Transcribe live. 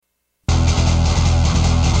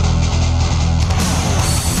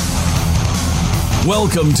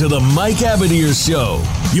Welcome to the Mike Abadir Show.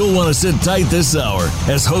 You'll want to sit tight this hour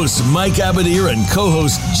as host Mike Abadir and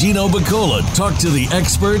co-host Gino Bacola talk to the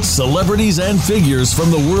experts, celebrities, and figures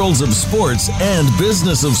from the worlds of sports and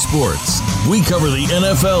business of sports. We cover the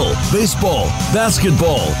NFL, baseball,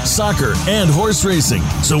 basketball, soccer, and horse racing,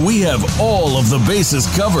 so we have all of the bases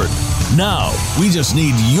covered. Now, we just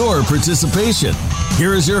need your participation.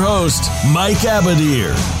 Here is your host, Mike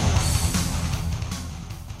Abadir.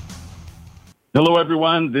 Hello,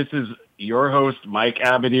 everyone. This is your host, Mike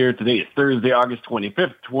Abadir. Today is Thursday, August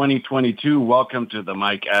 25th, 2022. Welcome to the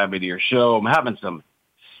Mike Abadir Show. I'm having some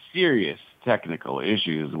serious technical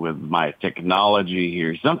issues with my technology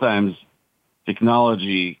here. Sometimes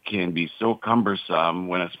technology can be so cumbersome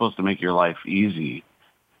when it's supposed to make your life easy.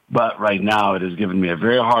 But right now, it has given me a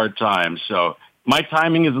very hard time. So my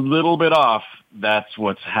timing is a little bit off. That's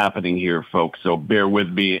what's happening here, folks. So bear with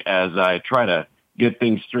me as I try to get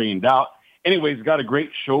things straightened out. Anyways, got a great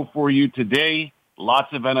show for you today.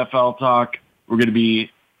 Lots of NFL talk. We're going to be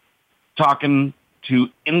talking to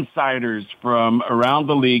insiders from around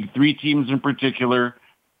the league, 3 teams in particular,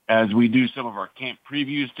 as we do some of our camp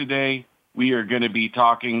previews today. We are going to be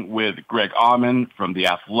talking with Greg Auman from The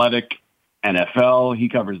Athletic NFL. He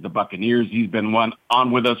covers the Buccaneers. He's been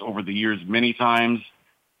on with us over the years many times.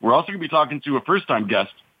 We're also going to be talking to a first-time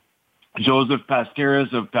guest, Joseph Pasteris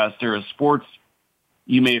of Pasteris Sports.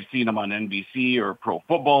 You may have seen him on NBC or Pro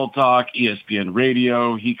Football Talk, ESPN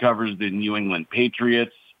Radio. He covers the New England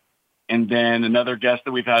Patriots. And then another guest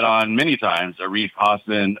that we've had on many times, Arif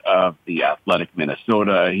Hasan of The Athletic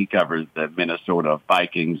Minnesota. He covers the Minnesota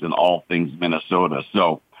Vikings and all things Minnesota.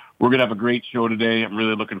 So we're going to have a great show today. I'm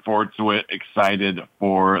really looking forward to it. Excited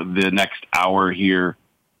for the next hour here.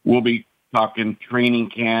 We'll be talking training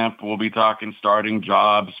camp. We'll be talking starting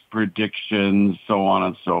jobs, predictions, so on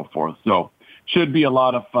and so forth. So should be a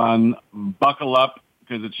lot of fun. Buckle up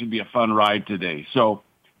because it should be a fun ride today. So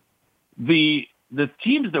the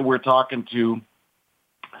teams that we're talking to,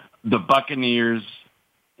 the Buccaneers,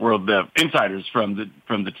 or the insiders from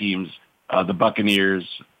the teams, the Buccaneers,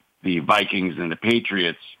 the Vikings, and the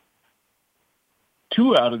Patriots,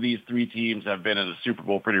 2 out of these 3 teams have been in the Super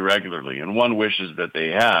Bowl pretty regularly, and one wishes that they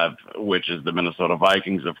have, which is the Minnesota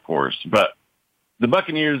Vikings, of course. But the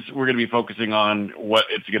Buccaneers, we're going to be focusing on what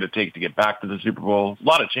it's going to take to get back to the Super Bowl. A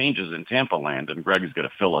lot of changes in Tampa land, and Greg is going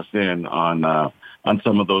to fill us in on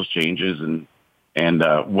some of those changes and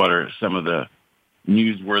what are some of the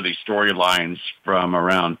newsworthy storylines from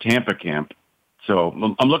around Tampa camp.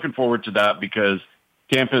 So I'm looking forward to that because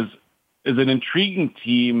Tampa is an intriguing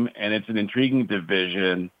team, and it's an intriguing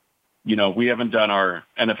division. You know, we haven't done our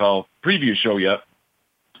NFL preview show yet.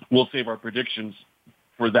 We'll save our predictions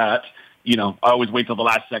for that. You know, I always wait till the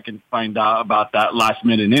last second to find out about that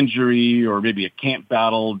last-minute injury or maybe a camp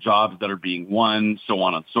battle, jobs that are being won, so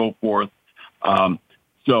on and so forth.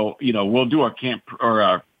 So, you know, we'll do our camp or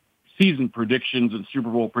our season predictions and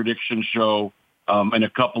Super Bowl prediction show in a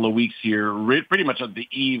couple of weeks here, pretty much at the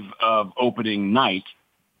eve of opening night,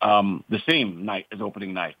 the same night as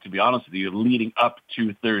opening night. To be honest with you, leading up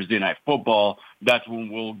to Thursday Night Football, that's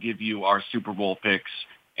when we'll give you our Super Bowl picks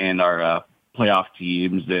and our playoff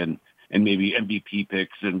teams and maybe MVP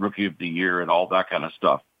picks and Rookie of the Year and all that kind of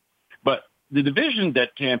stuff. But the division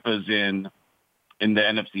that Tampa's in the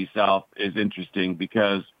NFC South is interesting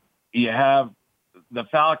because you have the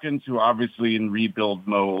Falcons, who are obviously in rebuild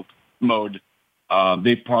mode.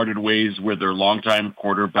 They've parted ways with their longtime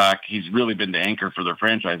quarterback. He's really been the anchor for their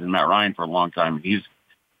franchise, and Matt Ryan, for a long time.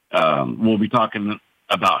 We'll be talking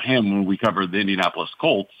about him when we cover the Indianapolis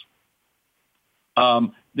Colts.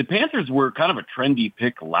 The Panthers were kind of a trendy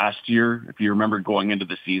pick last year. If you remember going into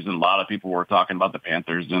the season, a lot of people were talking about the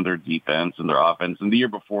Panthers and their defense and their offense. And the year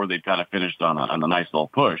before, they kind of finished on a nice little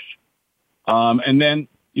push. And then,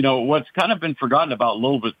 you know, what's kind of been forgotten about a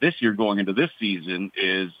little bit this year going into this season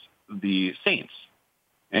is the Saints.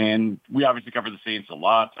 And we obviously cover the Saints a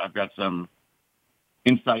lot. I've got some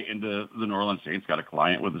insight into the New Orleans Saints, got a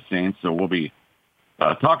client with the Saints. So we'll be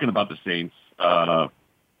talking about the Saints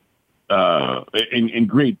in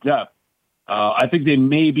great depth. I think they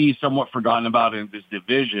may be somewhat forgotten about in this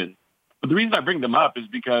division. But the reason I bring them up is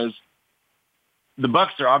because the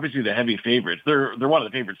Bucs are obviously the heavy favorites. They're one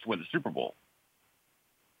of the favorites to win the Super Bowl.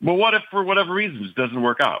 But what if, for whatever reasons, it doesn't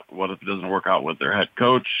work out? What if it doesn't work out with their head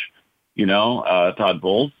coach, Todd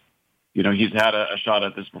Bowles? You know, he's had a shot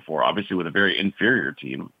at this before, obviously with a very inferior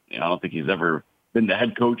team. You know, I don't think he's ever been the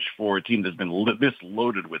head coach for a team that's been this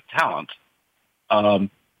loaded with talent.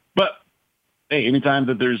 But hey, anytime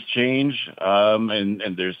that there's change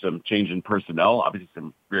and there's some change in personnel, obviously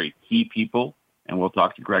some very key people, and we'll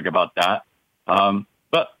talk to Greg about that.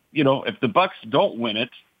 But if the Bucs don't win it,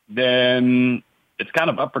 then it's kind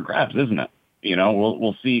of up for grabs, isn't it?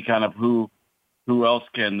 We'll see kind of who else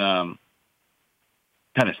can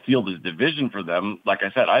kind of steal this division for them. Like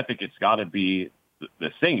I said, I think it's got to be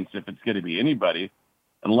the Saints if it's going to be anybody,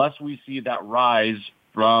 unless we see that rise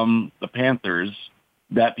from the Panthers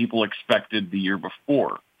that people expected the year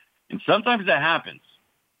before. And sometimes that happens.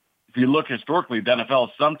 If you look historically at the NFL,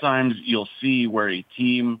 sometimes you'll see where a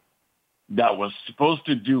team that was supposed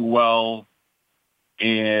to do well,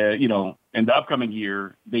 in the upcoming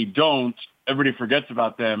year, they don't. Everybody forgets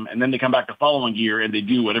about them, and then they come back the following year and they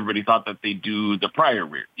do what everybody thought that they do the prior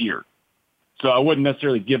year. So I wouldn't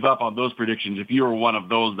necessarily give up on those predictions. If you were one of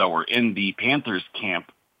those that were in the Panthers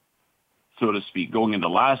camp, so to speak, going into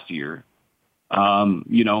last year, then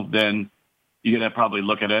you're going to probably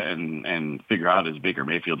look at it and figure out, is Baker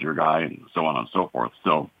Mayfield your guy, and so on and so forth.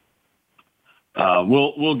 So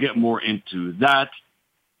we'll get more into that.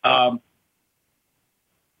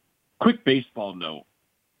 Quick baseball note.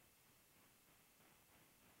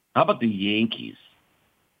 How about the Yankees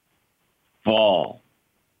fall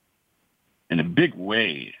in a big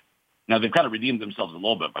way? Now, they've kind of redeemed themselves a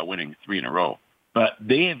little bit by winning 3 in a row, but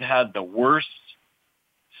they have had the worst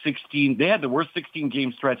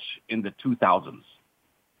 16-game stretch in the 2000s,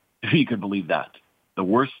 if you could believe that. The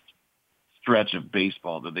worst stretch of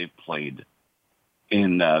baseball that they've played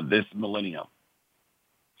in this millennium.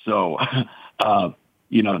 So,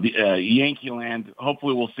 Yankee land,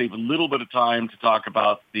 hopefully we'll save a little bit of time to talk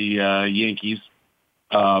about the Yankees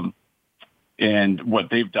and what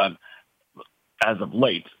they've done as of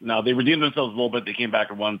late. Now, they redeemed themselves a little bit. They came back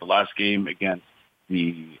and won the last game against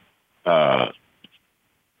the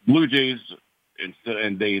Blue Jays,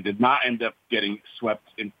 and they did not end up getting swept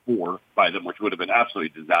in 4 by them, which would have been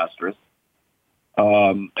absolutely disastrous.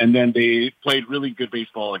 And then they played really good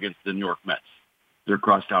baseball against the New York Mets, their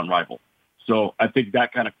crosstown rival. So I think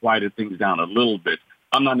that kind of quieted things down a little bit.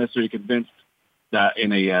 I'm not necessarily convinced that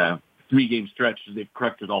in a 3-game stretch they've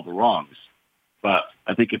corrected all the wrongs. But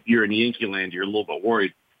I think if you're in Yankee land, you're a little bit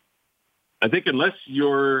worried. I think unless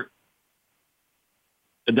you're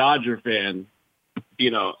a Dodger fan, a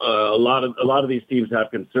lot of these teams have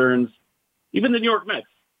concerns. Even the New York Mets.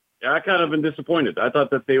 I kind of been disappointed. I thought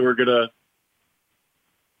that they were going to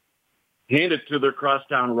hand it to their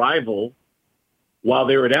crosstown rival while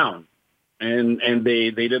they were down. And they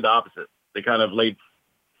did the opposite. They kind of laid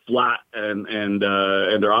flat, and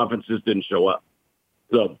their offense just didn't show up.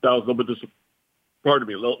 So that was a little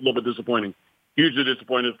bit disappointing. Hugely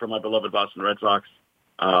disappointed for my beloved Boston Red Sox.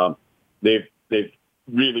 They've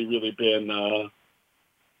really, really been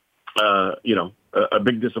a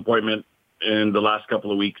big disappointment in the last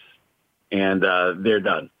couple of weeks, and they're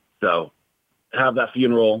done. So have that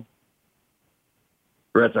funeral.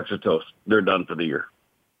 Red Sox are toast. They're done for the year.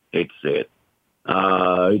 Hate to say it.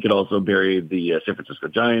 You could also bury the San Francisco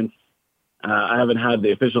Giants. I haven't had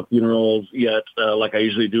the official funerals yet, like I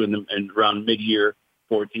usually do in around mid-year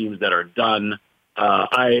for teams that are done.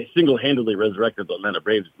 I single-handedly resurrected the Atlanta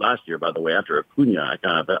Braves last year, by the way, after Acuna.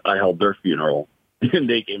 I held their funeral, and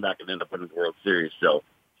they came back and ended up winning the World Series. So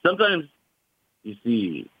sometimes you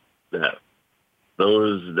see that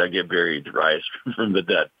those that get buried rise from the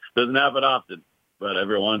dead. Doesn't happen often, but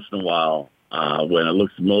every once in a while, when it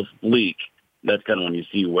looks most bleak, that's kind of when you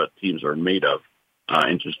see what teams are made of,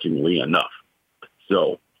 interestingly enough.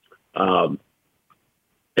 So,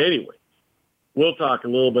 anyway, we'll talk a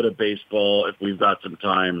little bit of baseball if we've got some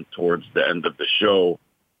time towards the end of the show.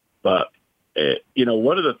 But,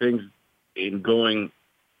 one of the things in going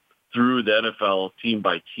through the NFL team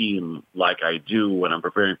by team, like I do when I'm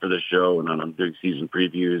preparing for the show and when I'm doing season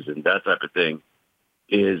previews and that type of thing,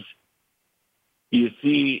 is you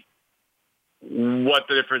see what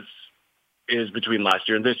the difference is between last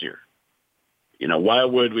year and this year. Why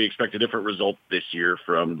would we expect a different result this year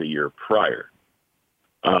from the year prior?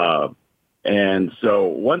 And so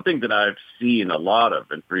one thing that I've seen a lot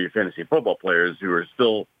of, and for your fantasy football players who are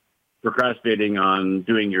still procrastinating on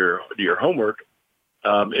doing your homework,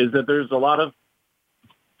 is that there's a lot of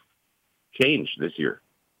change this year.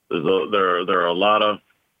 There are a lot of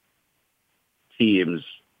teams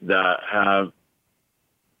that have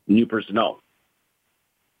new personnel.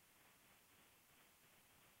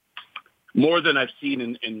 More than I've seen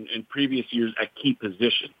in previous years at key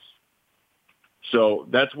positions. So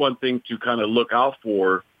that's one thing to kind of look out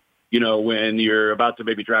for, when you're about to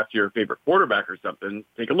maybe draft your favorite quarterback or something.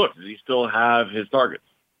 Take a look. Does he still have his targets?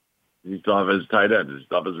 Does he still have his tight ends? Does he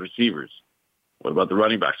still have his receivers? What about the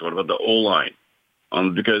running backs? What about the O-line?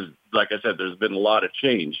 Because, like I said, there's been a lot of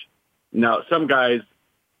change. Now, some guys,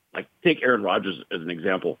 like take Aaron Rodgers as an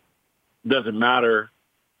example. Doesn't matter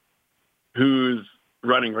who's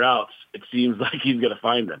running routes, it seems like he's going to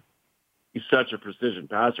find them. He's such a precision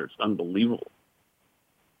passer. It's unbelievable.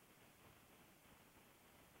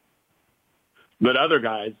 But other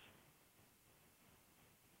guys,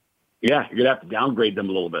 yeah, you're going to have to downgrade them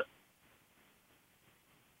a little bit.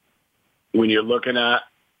 When you're looking at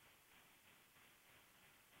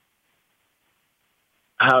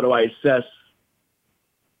how do I assess,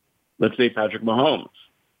 let's say, Patrick Mahomes.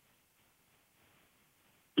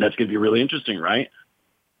 That's going to be really interesting, right?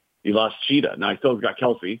 He lost Cheetah. Now, he still got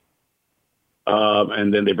Kelsey.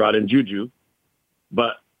 And then they brought in Juju.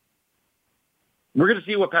 But we're going to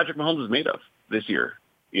see what Patrick Mahomes is made of this year.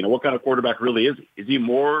 You know, what kind of quarterback really is he? Is he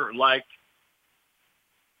more like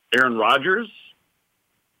Aaron Rodgers?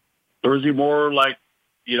 Or is he more like,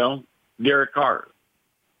 you know, Derek Carr?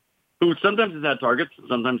 Who sometimes has had targets,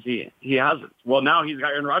 sometimes he hasn't. Well, now he's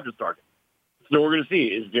got Aaron Rodgers' target. So we're going to see,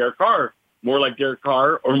 is Derek Carr more like Derek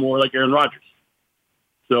Carr or more like Aaron Rodgers?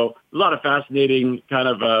 So a lot of fascinating kind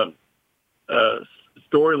of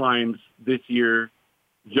storylines this year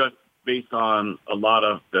just based on a lot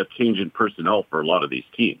of the change in personnel for a lot of these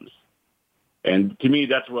teams. And to me,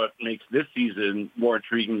 that's what makes this season more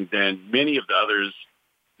intriguing than many of the others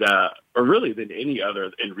or really than any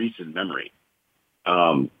other in recent memory.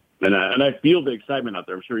 And I feel the excitement out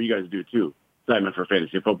there. I'm sure you guys do too. Excitement for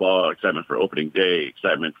fantasy football, excitement for opening day,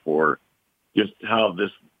 excitement for just how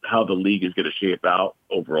the league is going to shape out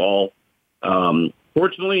overall.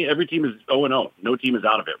 Fortunately, every team is 0-0. No team is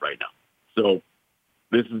out of it right now. So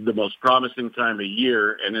this is the most promising time of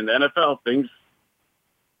year. And in the NFL, things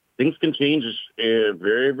can change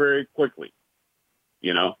very, very quickly.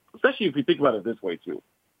 You know, especially if you think about it this way too.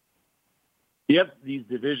 You have these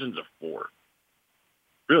divisions of 4.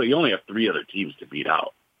 Really, you only have 3 other teams to beat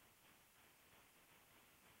out.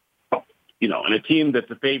 You know, and a team that's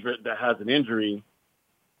a favorite that has an injury,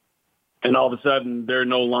 and all of a sudden they're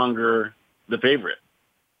no longer the favorite.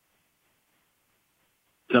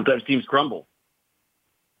 Sometimes teams crumble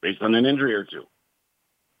based on an injury or two.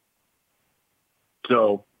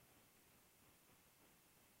 So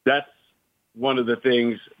that's one of the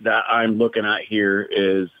things that I'm looking at here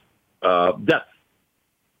is depth.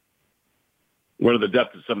 What are the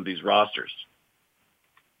depth of some of these rosters?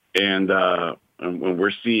 And when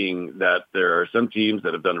we're seeing that there are some teams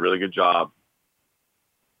that have done a really good job,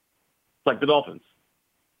 like the Dolphins.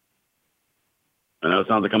 I know it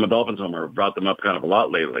sounds like I'm a Dolphins homer. I've brought them up kind of a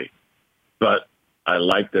lot lately. But I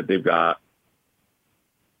like that they've got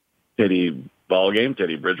Teddy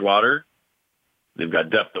Bridgewater. They've got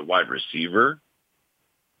depth at wide receiver.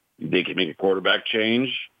 They can make a quarterback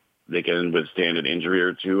change. They can withstand an injury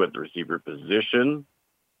or two at the receiver position.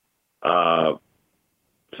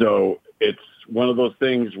 So it's one of those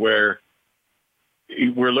things where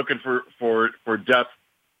we're looking for depth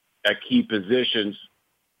at key positions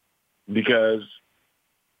because,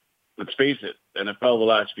 let's face it, NFL the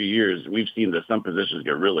last few years, we've seen that some positions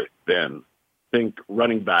get really thin. Think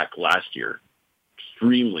running back last year,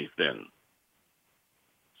 extremely thin.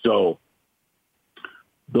 So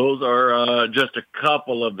those are just a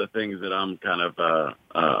couple of the things that I'm kind of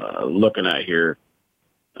looking at here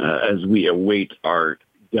as we await our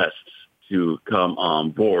guests to come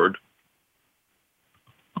on board.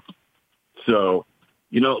 So,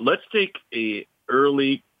 you know, let's take a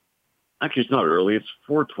early, actually it's not early, it's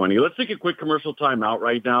 4:20. Let's take a quick commercial timeout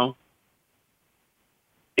right now.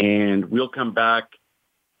 And we'll come back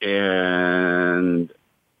and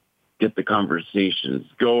get the conversations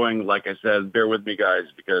going. Like I said, bear with me, guys,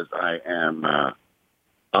 because I am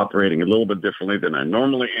operating a little bit differently than I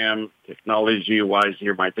normally am, technology-wise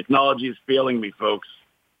here. My technology is failing me, folks.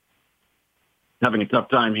 Having a tough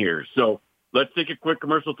time here. So let's take a quick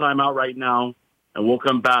commercial timeout right now, and we'll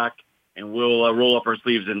come back, and we'll roll up our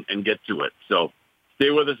sleeves and get to it. So stay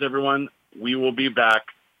with us, everyone. We will be back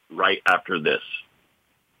right after this.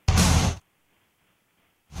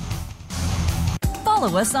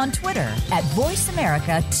 Follow us on Twitter at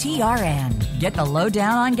VoiceAmericaTRN. Get the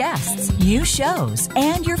lowdown on guests, new shows,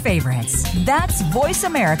 and your favorites. That's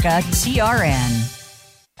VoiceAmericaTRN.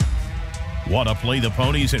 Want to play the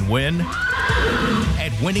ponies and win?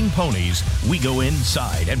 At Winning Ponies, we go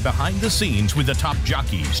inside and behind the scenes with the top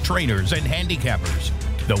jockeys, trainers, and handicappers.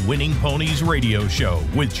 The Winning Ponies radio show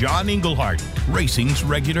with John Englehart, racing's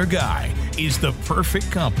regular guy, is the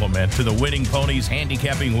perfect complement to the Winning Ponies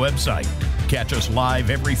handicapping website. Catch us live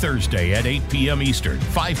every Thursday at 8 p.m. Eastern,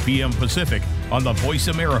 5 p.m. Pacific on the Voice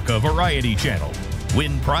America Variety Channel.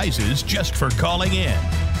 Win prizes just for calling in.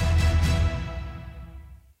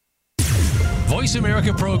 Voice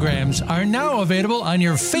America programs are now available on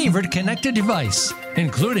your favorite connected device,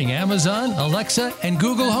 including Amazon, Alexa, and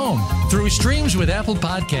Google Home. Through streams with Apple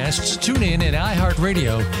Podcasts, TuneIn, and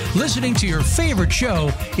iHeartRadio, listening to your favorite show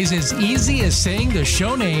is as easy as saying the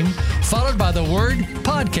show name followed by the word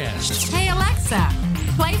podcast. Hey, Alexa,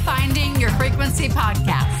 play Finding Your Frequency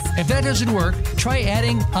podcast. If that doesn't work, try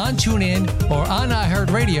adding on TuneIn or on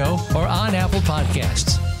iHeartRadio or on Apple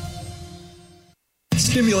Podcasts.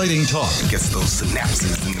 Stimulating talk. It gets those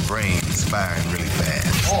synapses in the brain firing really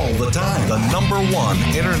fast. All the time. The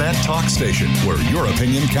 #1 internet talk station where your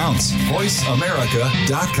opinion counts.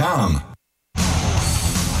 VoiceAmerica.com.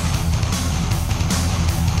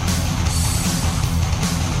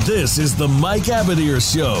 This is the Mike Abadir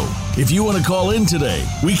Show. If you want to call in today,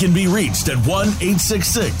 we can be reached at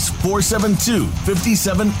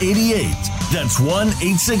 1-866-472-5788. That's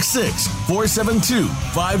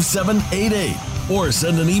 1-866-472-5788. Or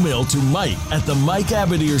send an email to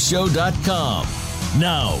mike@themikeabadirshow.com.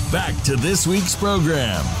 Now, back to this week's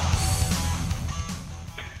program.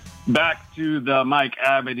 Back to the Mike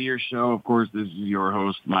Abadir Show. Of course, this is your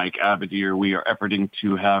host, Mike Abadir. We are efforting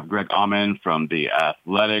to have Greg Auman from The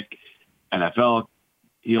Athletic NFL.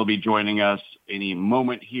 He'll be joining us any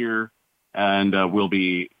moment here, and we'll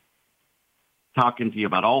be talking to you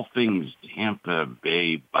about all things Tampa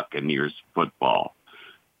Bay Buccaneers football.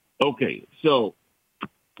 Okay, so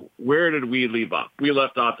where did we leave off? We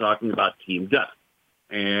left off talking about team depth,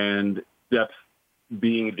 and depth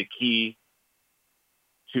being the key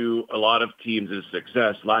to a lot of teams'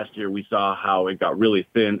 success. Last year, we saw how it got really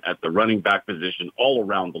thin at the running back position all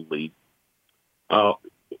around the league.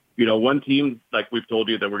 One team, like we've told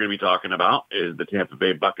you that we're going to be talking about, is the Tampa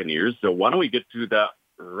Bay Buccaneers. So why don't we get to that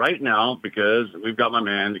right now, because we've got my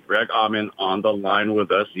man, Greg Auman, on the line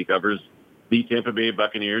with us. He covers the Tampa Bay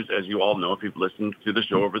Buccaneers, as you all know if you've listened to the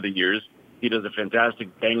show over the years. He does a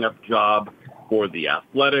fantastic bang-up job for The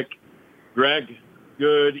Athletic. Greg,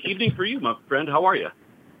 good evening for you, my friend. How are you?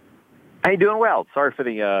 How you doing? Well, sorry for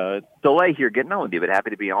the delay here getting on with you, but happy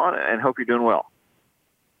to be on and hope you're doing well.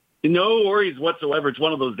 No worries whatsoever. It's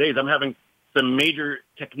one of those days. I'm having some major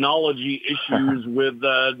technology issues with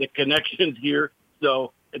the connections here,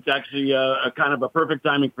 so it's actually a kind of a perfect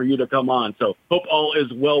timing for you to come on. So hope all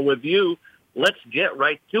is well with you. Let's get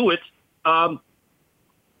right to it.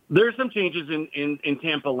 There are some changes in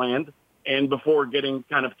Tampa land, and before getting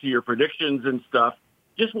kind of to your predictions and stuff,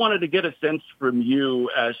 just wanted to get a sense from you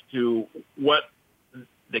as to what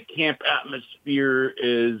the camp atmosphere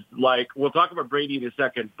is like. We'll talk about Brady in a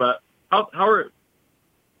second, but how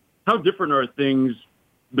different are things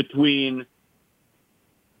between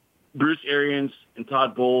Bruce Arians and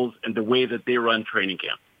Todd Bowles and the way that they run training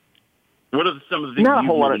camp? What are some of the things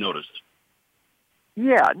you've noticed?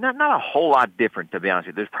 Yeah, not a whole lot different, to be honest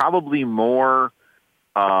with you. There's probably more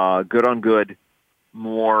good on good,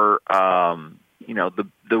 more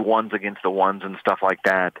the ones against the ones and stuff like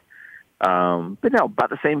that. But no, about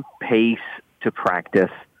the same pace to practice.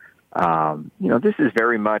 This is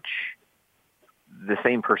very much the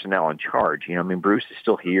same personnel in charge. Bruce is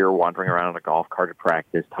still here wandering around on a golf cart at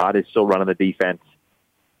practice. Todd is still running the defense.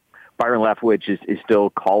 Byron Leftwich is still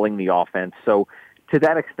calling the offense. So to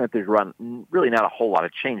that extent, there's really not a whole lot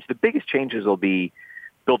of change. The biggest changes will be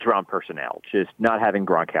built around personnel, just not having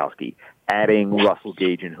Gronkowski, adding Russell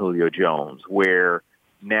Gage and Julio Jones, where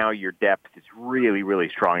now your depth is really, really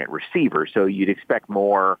strong at receiver. So you'd expect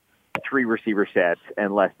more 3 receiver sets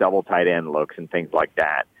and less double tight end looks and things like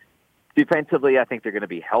that. Defensively, I think they're going to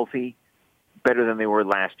be healthy, better than they were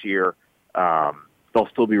last year. They'll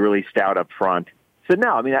still be really stout up front. So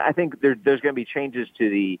no, I think there's going to be changes to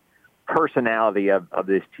the personality of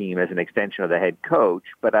this team as an extension of the head coach,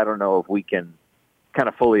 but I don't know if we can kind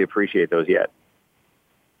of fully appreciate those yet.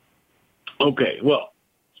 Okay, well,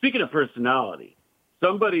 speaking of personality,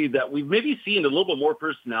 somebody that we've maybe seen a little bit more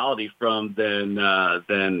personality from than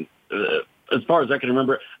as far as I can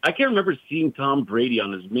remember. I can't remember seeing Tom Brady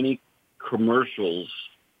on as many commercials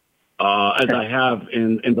as I have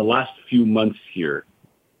in the last few months here.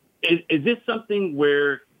 Is this something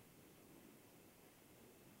where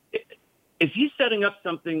is he setting up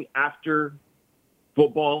something after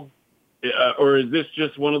football, or is this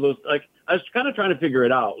just one of those, like, I was kind of trying to figure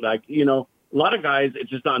it out. Like, a lot of guys, it's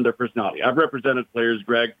just not in their personality. I've represented players,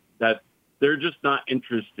 Greg, that they're just not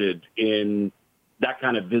interested in that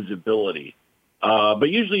kind of visibility. But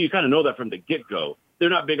usually you kind of know that from the get-go. They're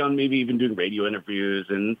not big on maybe even doing radio interviews,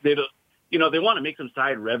 and they don't, they want to make some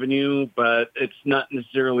side revenue, but it's not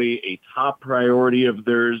necessarily a top priority of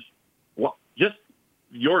theirs. Well, just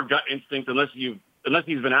your gut instinct, unless he's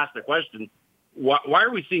been asked the question, why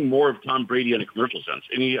are we seeing more of Tom Brady in a commercial sense?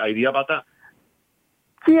 Any idea about that?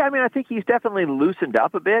 Yeah, I mean, I think he's definitely loosened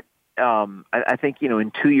up a bit. I think,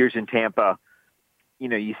 in 2 years in Tampa,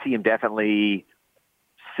 you see him definitely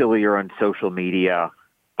sillier on social media,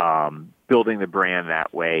 building the brand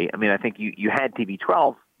that way. I mean, I think you had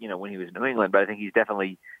TB12, when he was in New England, but I think he's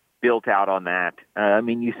definitely built out on that. I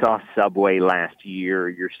mean, you saw Subway last year.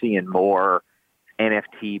 You're seeing more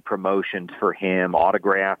NFT promotions for him.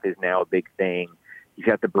 Autograph is now a big thing. He's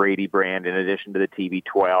got the Brady brand in addition to the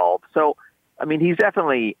TB12. So, I mean, he's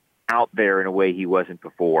definitely out there in a way he wasn't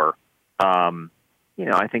before.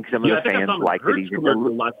 I think some of the fans like that. He's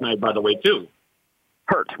last night, by the way, too.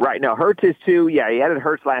 Hurts, right? No, Hurts is too. Yeah, he added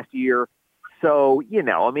Hurts last year. So,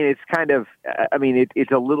 I mean, it's kind of,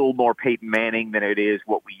 it's a little more Peyton Manning than it is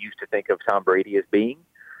what we used to think of Tom Brady as being.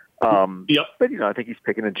 Yep. But, I think he's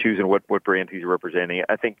picking and choosing what brand he's representing.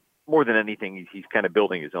 I think more than anything, he's kind of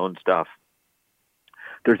building his own stuff.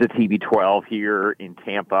 There's a TB12 here in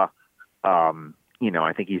Tampa.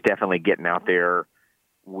 I think he's definitely getting out there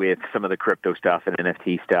with some of the crypto stuff and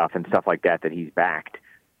NFT stuff and stuff like that he's backed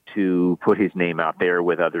to put his name out there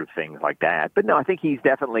with other things like that. But no, I think he's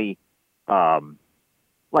definitely,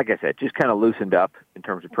 like I said, just kind of loosened up in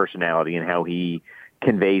terms of personality and how he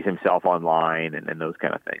conveys himself online and those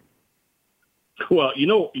kind of things. Well,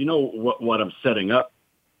 what I'm setting up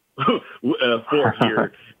for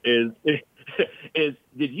here is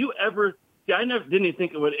did you ever? I didn't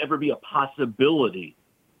think it would ever be a possibility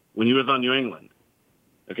when he was on New England.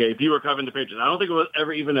 Okay, if you were covering the Patriots, I don't think it was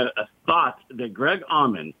ever even a thought that Greg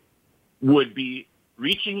Auman would be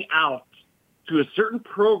reaching out to a certain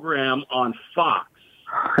program on Fox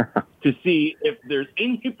to see if there's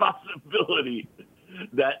any possibility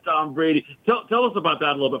that Tom Brady. Tell us about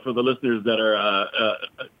that a little bit for the listeners that are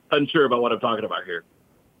unsure about what I'm talking about here.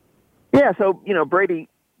 Yeah, so Brady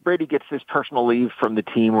gets this personal leave from the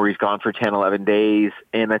team where he's gone for 10, 11 days,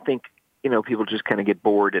 and I think people just kind of get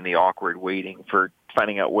bored in the awkward waiting for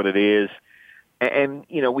finding out what it is. And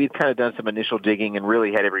we've kind of done some initial digging and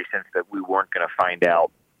really had every sense that we weren't going to find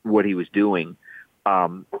out what he was doing.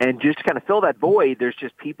 And just to kind of fill that void, there's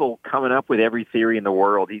just people coming up with every theory in the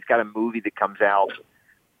world. He's got a movie that comes out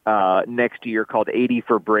next year called 80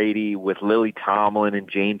 for Brady with Lily Tomlin and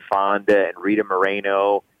Jane Fonda and Rita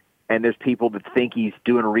Moreno. And there's people that think he's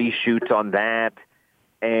doing reshoots on that.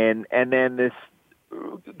 And then this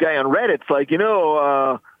guy on Reddit's like,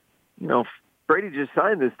 Brady just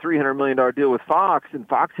signed this $300 million deal with Fox, and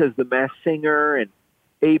Fox has The Masked Singer, and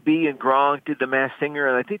AB and Gronk did The Masked Singer,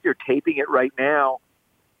 and I think they're taping it right now.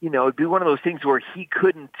 It'd be one of those things where he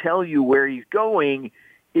couldn't tell you where he's going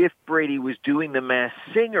if Brady was doing The Masked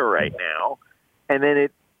Singer right now. And then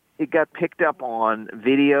it got picked up on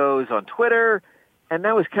videos on Twitter, and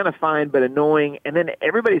that was kind of fine but annoying. And then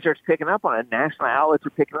everybody starts picking up on it. National outlets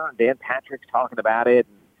are picking up on it. Dan Patrick's talking about it.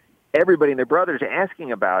 And everybody and their brothers are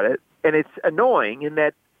asking about it. And it's annoying in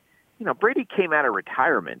that, Brady came out of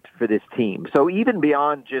retirement for this team. So even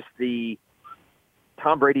beyond just the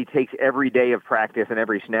Tom Brady takes every day of practice and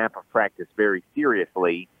every snap of practice very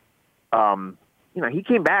seriously, he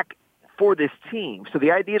came back for this team. So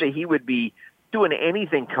the idea that he would be doing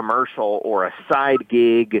anything commercial or a side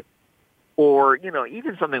gig or,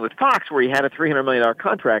 even something with Fox where he had a $300 million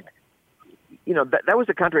contract, that was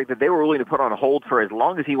a contract that they were willing to put on hold for as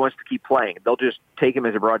long as he wants to keep playing. They'll just take him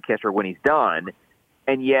as a broadcaster when he's done.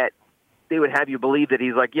 And yet they would have you believe that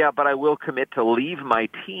he's like, yeah, but I will commit to leave my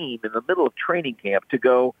team in the middle of training camp to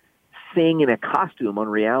go sing in a costume on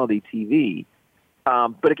reality TV.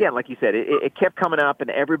 But again, like you said, it kept coming up and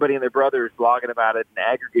everybody and their brothers blogging about it and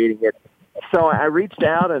aggregating it. So I reached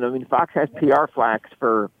out and Fox has PR flags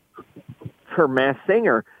for Masked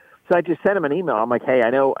Singer. So I just sent him an email. I'm like, hey,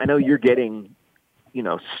 I know you're getting,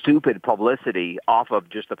 stupid publicity off of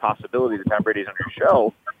just the possibility that Tom Brady's on your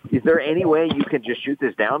show. Is there any way you can just shoot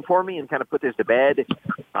this down for me and kind of put this to bed?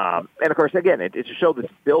 And of course, again, it's a show that's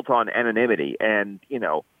built on anonymity and,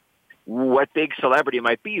 what big celebrity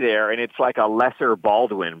might be there. And it's like a lesser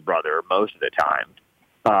Baldwin brother most of the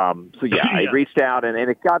time. So yeah, I reached out and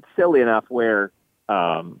it got silly enough where,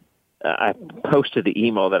 I posted the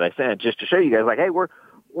email that I sent just to show you guys like, hey,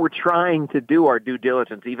 we're trying to do our due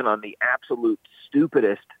diligence even on the absolute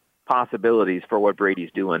stupidest possibilities for what Brady's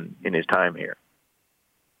doing in his time here.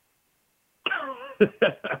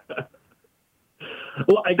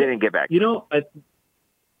 Well, I didn't get back.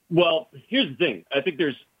 Well, here's the thing. I think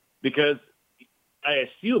because I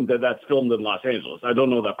assume that that's filmed in Los Angeles. I don't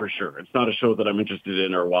know that for sure. It's not a show that I'm interested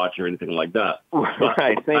in or watch or anything like that. But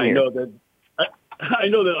right. I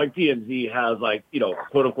know that like TMZ has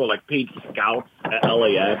quote unquote like paid scouts at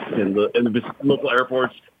LAX and the local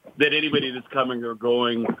airports that anybody that's coming or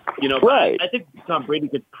going, right. I think Tom Brady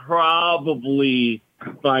could probably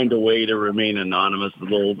find a way to remain anonymous a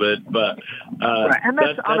little bit, but right. And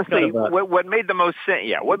that's honestly kind of what made the most sense.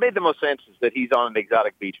 Yeah, what made the most sense is that he's on an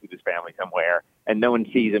exotic beach with his family somewhere, and no one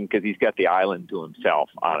sees him because he's got the island to himself.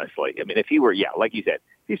 Honestly, I mean, if he were, like you said,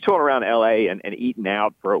 if he's touring around L.A. and eating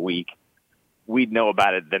out for a week, we'd know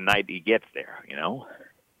about it the night he gets there.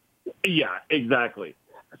 Yeah, exactly.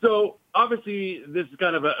 So obviously, this is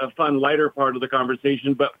kind of a fun, lighter part of the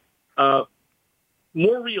conversation, but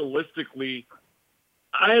more realistically,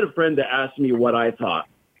 I had a friend that asked me what I thought.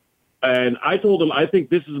 And I told him I think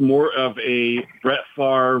this is more of a Brett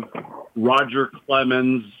Favre, Roger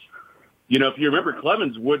Clemens. If you remember,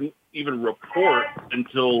 Clemens wouldn't even report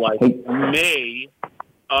until like May.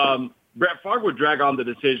 Brett Favre would drag on the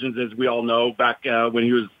decisions, as we all know, back when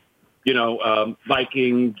he was,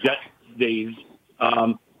 Viking Jets days.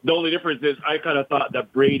 The only difference is I kind of thought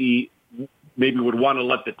that Brady maybe would want to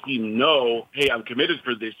let the team know, hey, I'm committed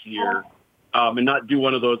for this year. And not do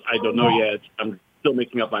one of those, I don't know yet, I'm still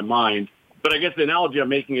making up my mind. But I guess the analogy I'm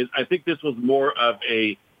making is I think this was more of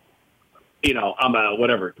a, I'm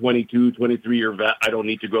a 22, 23-year vet. I don't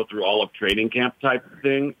need to go through all of training camp type of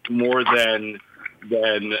thing, more than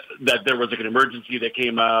that there was like an emergency that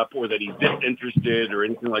came up or that he's disinterested or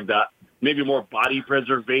anything like that. Maybe more body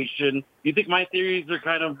preservation. Do you think my theories are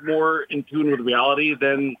kind of more in tune with reality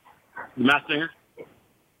than the Masked Singer?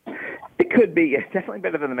 It could be. It's definitely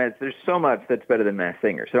better than the Mets. There's so much that's better than Masked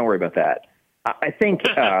Singer, so don't worry about that. I think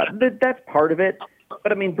that's part of it.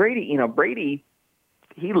 But, I mean, Brady,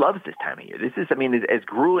 he loves this time of year. This is, as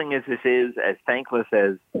grueling as this is, as thankless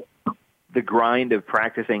as the grind of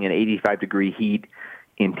practicing in 85-degree heat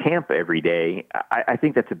in Tampa every day, I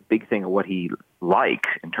think that's a big thing of what he likes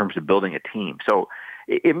in terms of building a team. So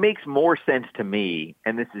it makes more sense to me,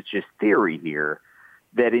 and this is just theory here,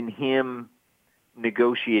 that in him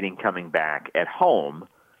negotiating coming back at home,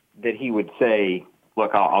 that he would say,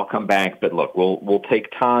 look, I'll come back, but look, we'll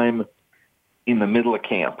take time in the middle of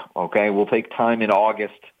camp, okay? We'll take time in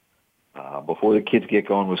August before the kids get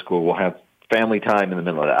going with school. We'll have family time in the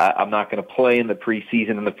middle of that. I'm not going to play in the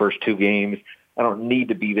preseason in the first 2 games. I don't need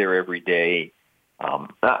to be there every day.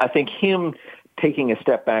 I think him taking a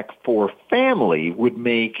step back for family would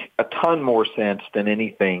make a ton more sense than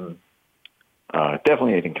anything.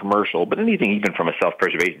 Definitely anything commercial, but anything even from a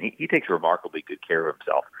self-preservation. He takes remarkably good care of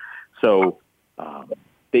himself. So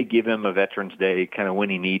they give him a Veterans Day kind of when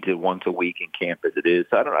he needs it once a week in camp as it is.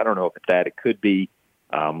 So I don't know if it's that. It could be,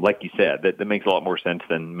 like you said, that makes a lot more sense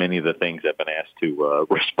than many of the things I've been asked to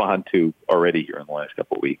respond to already here in the last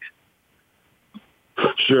couple of weeks.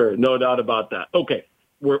 Sure, no doubt about that. Okay,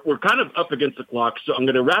 we're kind of up against the clock, so I'm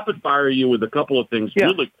going to rapid fire you with a couple of things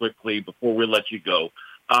really quickly before we let you go.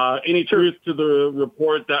 Any truth to the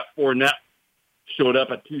report that Fournette showed up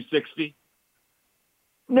at 260?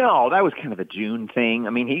 No, that was kind of a June thing. I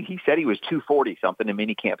mean, he said he was 240-something in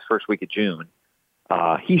minicamps first week of June.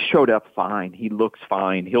 He showed up fine. He looks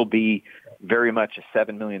fine. He'll be very much a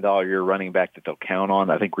 $7 million a year running back that they'll count on.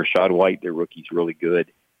 I think Rachaad White, their rookie's really good,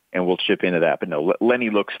 and we'll chip into that. But no, Lenny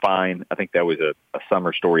looks fine. I think that was a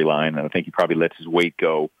summer storyline, and I think he probably lets his weight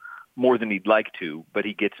go more than he'd like to, but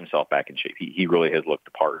he gets himself back in shape. He really has looked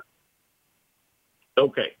the part.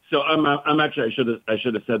 Okay, so I'm actually I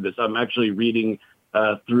should have said this. I'm actually reading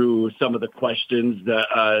through some of the questions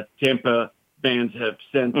that Tampa fans have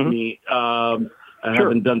sent me. I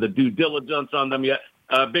haven't done the due diligence on them yet.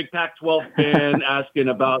 Big Pac-12 fan asking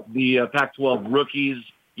about the Pac-12 rookies.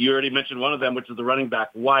 You already mentioned one of them, which is the running back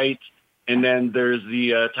White, and then there's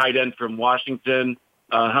the tight end from Washington.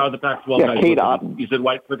 How are the Pac-12 guys Kate looking? Otten. You said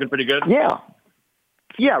White's looking pretty good?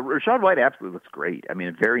 Yeah, Rachaad White absolutely looks great. I mean,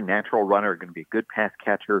 a very natural runner, going to be a good pass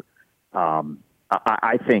catcher.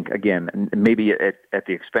 I think, again, maybe at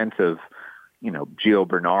the expense of, Gio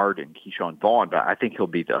Bernard and Keyshawn Vaughn, but I think he'll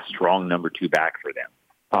be the strong number 2 back for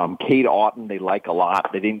them. Cade Otton, they like a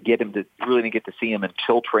lot. They didn't get to see him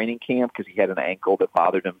until training camp because he had an ankle that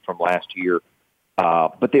bothered him from last year.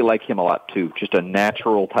 But they like him a lot too. Just a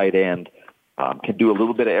natural tight end. Can do a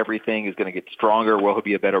little bit of everything, is going to get stronger. Well, he'll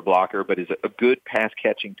be a better blocker, but is a good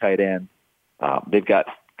pass-catching tight end. They've got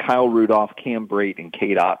Kyle Rudolph, Cam Brate, and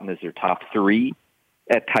Cade Otton as their top 3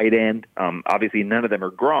 at tight end. Obviously, none of them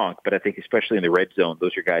are Gronk, but I think especially in the red zone,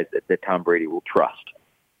 those are guys that Tom Brady will trust.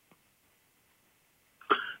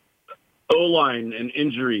 O-line and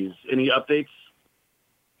injuries, any updates?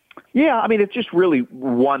 Yeah, I mean, it's just really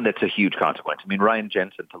one that's a huge consequence. I mean, Ryan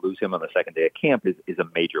Jensen, to lose him on the second day of camp is a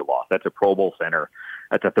major loss. That's a Pro Bowl center.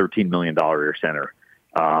 That's a $13 million center.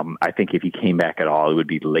 I think if he came back at all, it would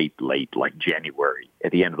be late, like January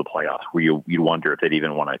at the end of the playoffs, where you'd wonder if they'd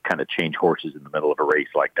even want to kind of change horses in the middle of a race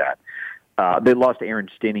like that. They lost Aaron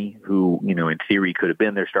Stinney, who, in theory could have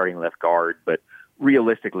been their starting left guard, but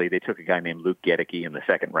realistically, they took a guy named Luke Gedeke in the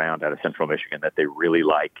second round out of Central Michigan that they really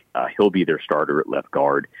like. He'll be their starter at left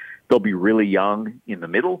guard. They'll be really young in the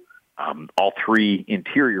middle. All three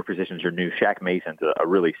interior positions are new. Shaq Mason's a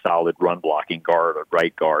really solid run-blocking guard, a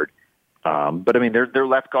right guard. But, their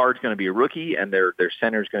left guard's going to be a rookie, and their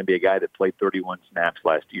center's going to be a guy that played 31 snaps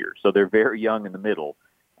last year. So they're very young in the middle.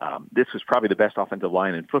 This was probably the best offensive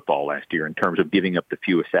line in football last year in terms of giving up the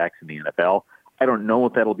fewest sacks in the NFL. I don't know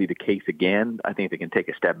if that'll be the case again. I think they can take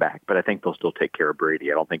a step back, but I think they'll still take care of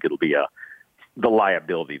Brady. I don't think it'll be the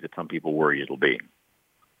liability that some people worry it'll be.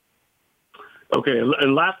 Okay,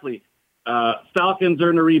 and lastly, Falcons are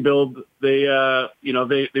in a rebuild. They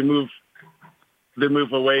move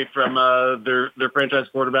away from their franchise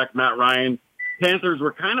quarterback Matt Ryan. Panthers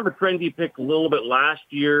were kind of a trendy pick a little bit last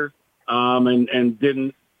year, and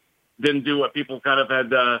didn't do what people kind of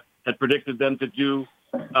had predicted them to do.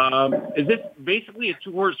 Is this basically a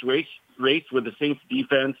two-horse race with the Saints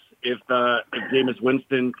defense? If Jameis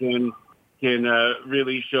Winston can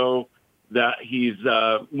really show that he's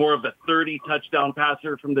more of the 30 touchdown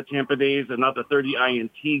passer from the Tampa days and not the 30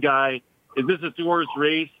 INT guy, is this a two-horse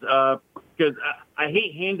race? Because I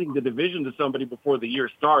hate handing the division to somebody before the year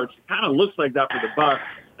starts. It kind of looks like that for the Bucs.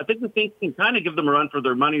 I think the Saints can kind of give them a run for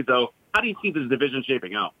their money, though. How do you see this division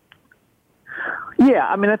shaping out? Yeah,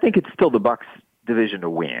 I think it's still the Bucs division to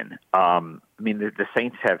win. The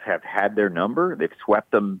Saints have had their number. They've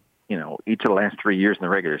swept them, each of the last 3 years in the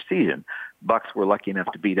regular season. Bucs were lucky enough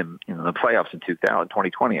to beat them in the playoffs in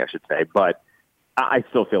 2020, I should say. But I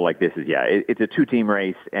still feel like this is, it's a two-team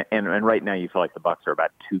race. And right now you feel like the Bucs are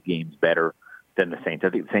about 2 games better than the Saints. I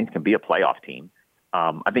think the Saints can be a playoff team.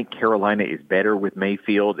 I think Carolina is better with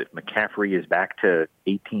Mayfield. If McCaffrey is back to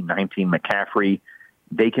 18, 19 McCaffrey,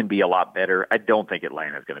 they can be a lot better. I don't think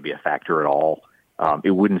Atlanta is going to be a factor at all.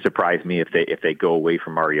 It wouldn't surprise me if they go away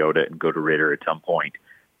from Mariota and go to Ritter at some point.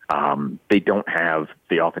 They don't have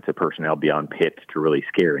the offensive personnel beyond Pitts to really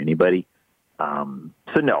scare anybody.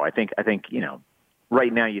 So no, I think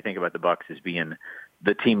right now you think about the Bucs as being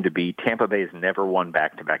the team to beat. Tampa Bay has never won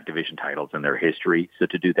back-to-back division titles in their history, so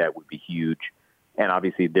to do that would be huge. And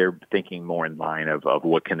obviously they're thinking more in line of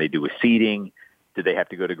what can they do with seeding. Do they have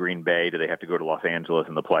to go to Green Bay? Do they have to go to Los Angeles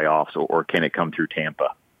in the playoffs, or can it come through Tampa?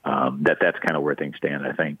 That's kind of where things stand,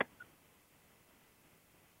 I think.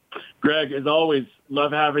 Greg, as always,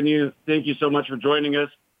 love having you. Thank you so much for joining us.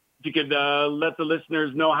 If you could let the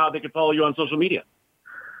listeners know how they could follow you on social media.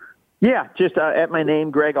 Yeah, just at my name,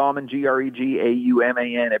 Greg Auman,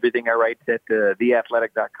 GreGauman. Everything I write at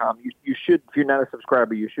theathletic.com. You should, if you're not a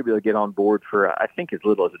subscriber, you should be able to get on board for, I think, as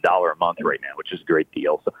little as $1 a month right now, which is a great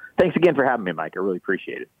deal. So thanks again for having me, Mike. I really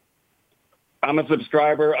appreciate it. I'm a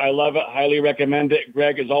subscriber. I love it. Highly recommend it.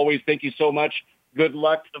 Greg, as always, thank you so much. Good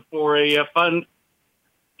luck for a fun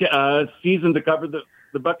season to cover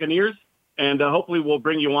the Buccaneers. And hopefully we'll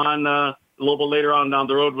bring you on a little bit later on down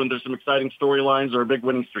the road when there's some exciting storylines or a big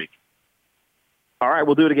winning streak. All right,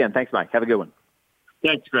 we'll do it again. Thanks, Mike. Have a good one.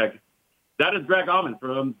 Thanks, Greg. That is Greg Auman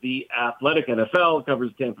from The Athletic NFL,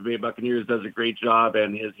 covers Tampa Bay Buccaneers, does a great job.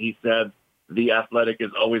 And as he said, The Athletic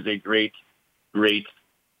is always a great, great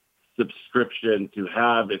subscription to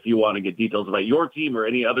have if you want to get details about your team or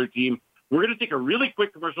any other team. We're going to take a really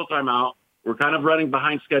quick commercial timeout. We're kind of running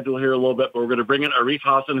behind schedule here a little bit, but we're going to bring in Arif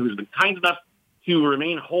Hasan, who's been kind enough to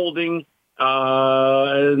remain holding.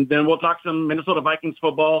 And then we'll talk some Minnesota Vikings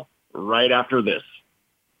football right after this.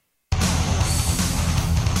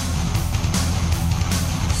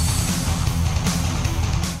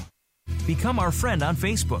 Become our friend on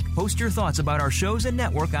Facebook. Post your thoughts about our shows and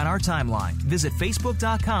network on our timeline. Visit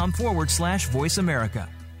Facebook.com/Voice America.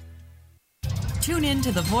 Tune in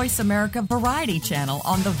to the Voice America Variety channel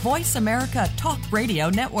on the Voice America Talk Radio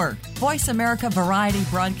Network. Voice America Variety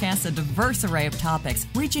broadcasts a diverse array of topics,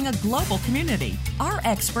 reaching a global community. Our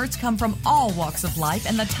experts come from all walks of life,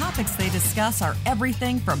 and the topics they discuss are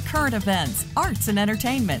everything from current events, arts and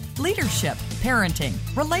entertainment, leadership, parenting,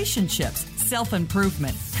 relationships,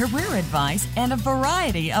 self-improvement, career advice, and a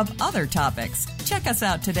variety of other topics. Check us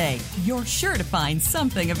out today. You're sure to find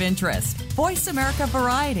something of interest. Voice America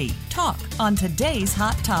Variety. Talk on today's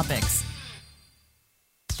hot topics.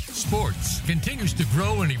 Sports, continues to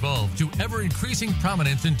grow and evolve to ever-increasing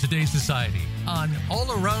prominence in today's society. On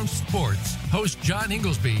All Around Sports, host John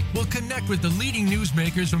Inglesby will connect with the leading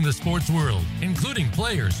newsmakers from the sports world, including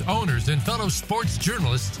players, owners, and fellow sports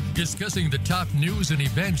journalists, discussing the top news and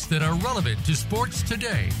events that are relevant to sports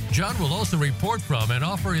today. John will also report from and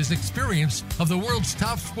offer his experience of the world's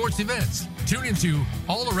top sports events. Tune into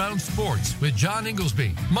All Around Sports with John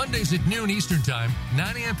Inglesby, Mondays at noon Eastern Time,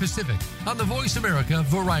 9 a.m. Pacific, on the Voice America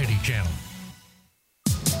Variety Channel.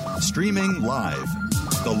 Streaming live,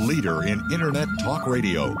 the leader in Internet talk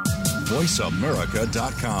radio,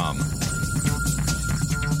 voiceamerica.com.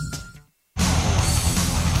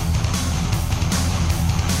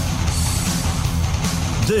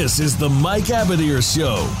 This is the Mike Abadir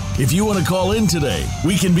Show. If you want to call in today,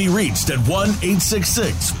 we can be reached at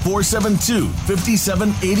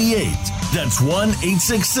 1-866-472-5788. That's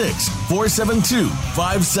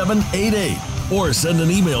 1-866-472-5788. Or send an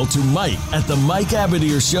email to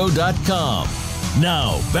mike@themikeabadirshow.com.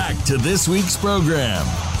 Now, back to this week's program.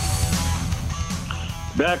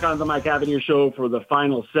 Back on the Mike Abadir Show for the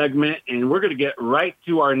final segment, and we're going to get right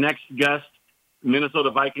to our next guest, Minnesota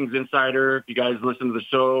Vikings insider. If you guys listen to the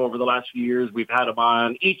show over the last few years, we've had him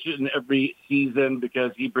on each and every season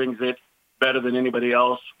because he brings it better than anybody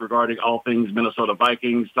else regarding all things Minnesota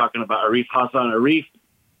Vikings, talking about Arif Hasan. Arif,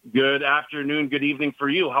 good afternoon, good evening for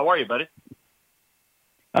you. How are you, buddy?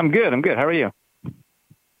 I'm good. How are you?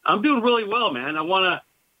 I'm doing really well, man. I want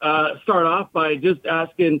to start off by just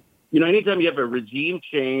asking, anytime you have a regime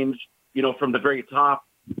change, from the very top,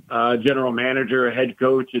 general manager, head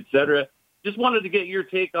coach, et cetera, just wanted to get your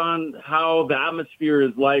take on how the atmosphere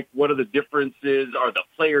is like. What are the differences? Are the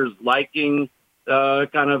players liking the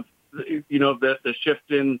shift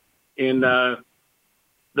in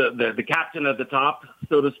the captain at the top,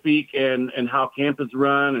 so to speak, and how camp is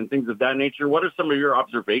run and things of that nature? What are some of your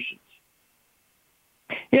observations?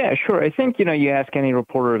 Yeah, sure. I think, you ask any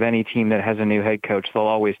reporter of any team that has a new head coach, they'll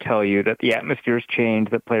always tell you that the atmosphere's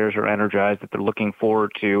changed, that players are energized, that they're looking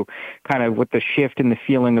forward to kind of what the shift in the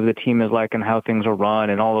feeling of the team is like and how things are run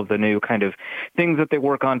and all of the new kind of things that they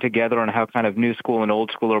work on together and how kind of new school and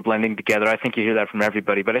old school are blending together. I think you hear that from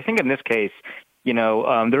everybody. But I think in this case,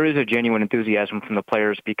 there is a genuine enthusiasm from the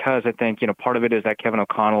players because I think, part of it is that Kevin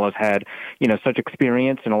O'Connell has had, such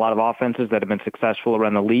experience in a lot of offenses that have been successful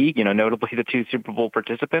around the league, notably the 2 Super Bowl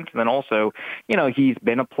participants. And then also, he's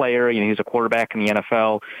been a player, he's a quarterback in the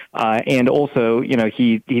NFL. And also,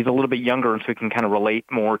 he's a little bit younger, and so he can kind of relate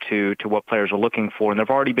more to what players are looking for. And there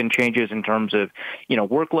have already been changes in terms of,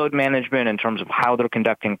 workload management, in terms of how they're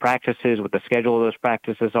conducting practices, what the schedule of those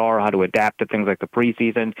practices are, how to adapt to things like the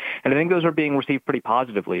preseason. And I think those are being received pretty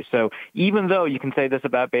positively. So even though you can say this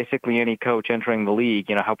about basically any coach entering the league,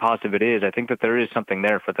 how positive it is, I think that there is something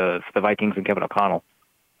there for the Vikings and Kevin O'Connell.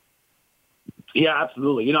 Yeah,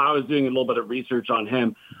 absolutely. I was doing a little bit of research on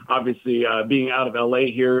him. Obviously, being out of LA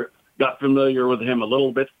here, got familiar with him a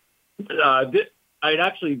little bit. I'd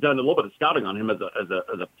actually done a little bit of scouting on him as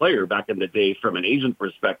a player back in the day from an agent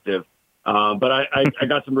perspective. But I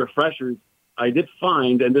got some refreshers. I did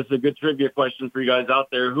find, and this is a good trivia question for you guys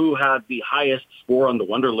out there, who had the highest score on the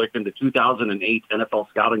Wonderlic in the 2008 NFL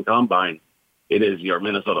Scouting Combine. It is your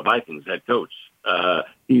Minnesota Vikings head coach.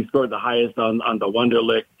 He scored the highest on the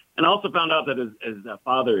Wonderlic. And I also found out that his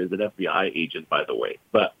father is an FBI agent, by the way.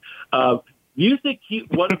 But do you think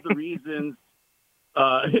one of the reasons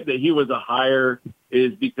that he was a hire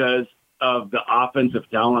is because of the offensive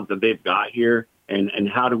talent that they've got here? And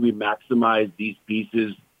how do we maximize these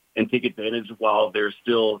pieces and take advantage while they're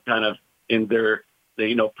still kind of in their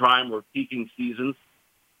prime or peaking seasons?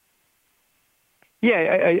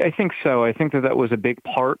 Yeah, I think so. I think that was a big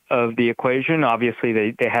part of the equation. Obviously,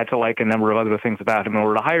 they had to like a number of other things about him in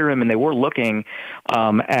order to hire him, and they were looking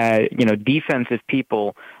at defensive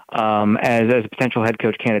people as potential head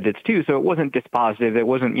coach candidates too. So it wasn't dispositive. It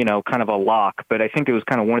wasn't, kind of a lock, but I think it was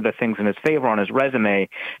kind of one of the things in his favor on his resume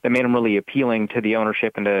that made him really appealing to the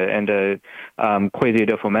ownership and to Kwesi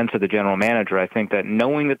Adofo-Mensah, the general manager. I think that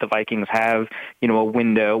knowing that the Vikings have, a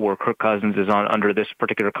window where Kirk Cousins is under this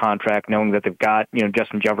particular contract, knowing that they've got,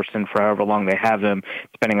 Justin Jefferson for however long they have him,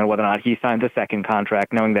 depending on whether or not he signs a second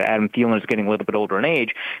contract, knowing that Adam Thielen is getting a little bit older in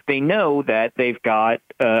age, they know that they've got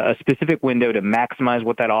a specific window to maximize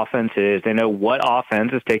what that offense is. They know what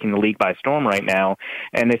offense is taking the league by storm right now,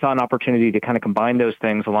 and they saw an opportunity to kind of combine those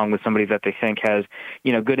things along with somebody that they think has,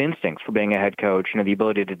 good instincts for being a head coach, the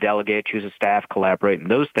ability to delegate, choose a staff, collaborate,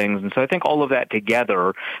 and those things. And so I think all of that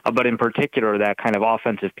together, but in particular that kind of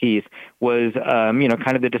offensive piece was,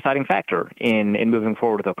 kind of the deciding factor in moving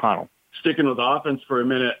forward with O'Connell. Sticking with offense for a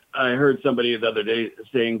minute, I heard somebody the other day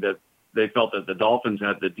saying that they felt that the Dolphins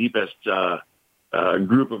had the deepest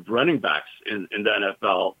group of running backs in the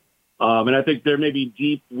NFL. And I think they're maybe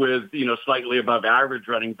deep with, slightly above average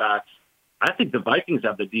running backs. I think the Vikings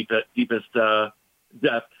have the deepest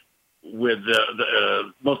depth with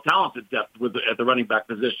the most talented depth at the running back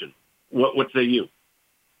position. What say you?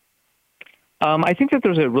 I think that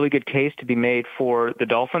there's a really good case to be made for the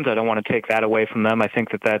Dolphins. I don't want to take that away from them. I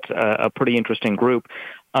think that that's a pretty interesting group.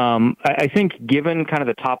 I think given kind of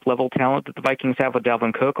the top-level talent that the Vikings have with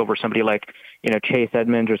Dalvin Cook over somebody like, Chase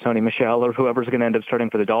Edmonds or Sony Michel or whoever's going to end up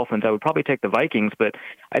starting for the Dolphins, I would probably take the Vikings. But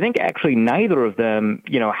I think actually neither of them,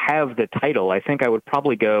 have the title. I think I would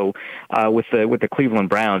probably go with the Cleveland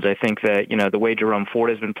Browns. I think that, the way Jerome Ford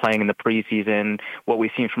has been playing in the preseason, what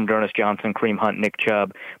we've seen from D'Ernest Johnson, Kareem Hunt, Nick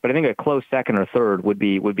Chubb. But I think a close second or third would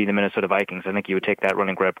be the Minnesota Vikings. I think you would take that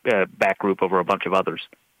running back group over a bunch of others.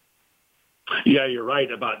 Yeah, you're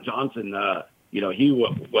right about Johnson. He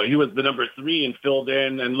was the number 3 and filled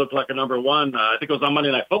in and looked like a number 1. I think it was on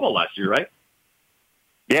Monday Night Football last year, right?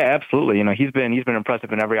 Yeah, absolutely. He's been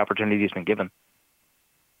impressive in every opportunity he's been given.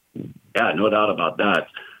 Yeah, no doubt about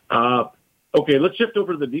that. Okay, let's shift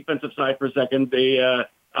over to the defensive side for a second. They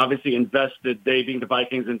obviously invested. They, being the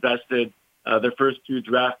Vikings, invested their first 2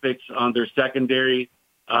 draft picks on their secondary.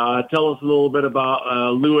 Tell us a little bit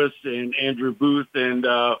about Lewis and Andrew Booth and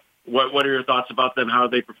what are your thoughts about them? How are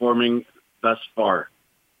they performing thus far?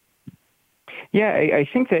 Yeah, I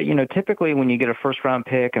think that, typically when you get a first-round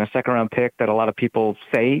pick and a second-round pick that a lot of people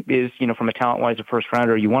say is, from a talent-wise a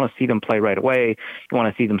first-rounder, you want to see them play right away. You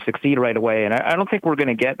want to see them succeed right away. And I don't think we're going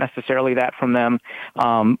to get necessarily that from them.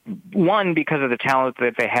 One, because of the talent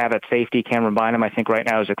that they have at safety. Cameron Bynum, I think right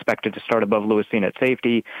now is expected to start above Lewis Cine at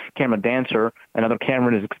safety. Cameron Dancer, another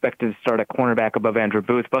Cameron, is expected to start at cornerback above Andrew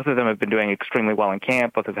Booth. Both of them have been doing extremely well in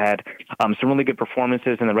camp. Both have had some really good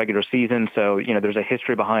performances in the regular season. So, there's a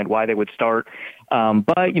history behind why they would start.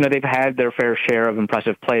 But, they've had their fair share of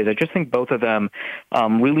impressive plays. I just think both of them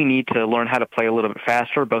really need to learn how to play a little bit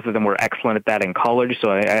faster. Both of them were excellent at that in college,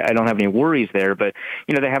 so I don't have any worries there. But,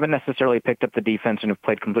 they haven't necessarily picked up the defense and have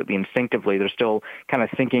played completely instinctively. They're still kind of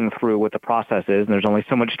thinking through what the process is, and there's only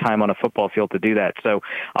so much time on a football field to do that. So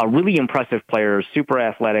really impressive players, super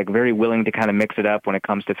athletic, very willing to kind of mix it up when it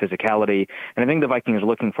comes to physicality. And I think the Vikings are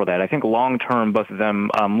looking for that. I think long-term, both of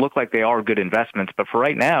them look like they are good investments. But for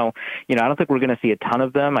right now, I don't think we're going to see a ton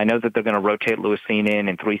of them. I know that they're going to rotate Lewis Cine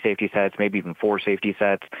in 3 safety sets, maybe even 4 safety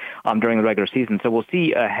sets during the regular season. So we'll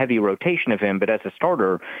see a heavy rotation of him. But as a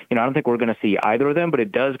starter, I don't think we're going to see either of them. But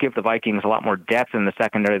it does give the Vikings a lot more depth in the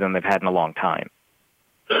secondary than they've had in a long time.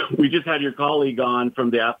 We just had your colleague on from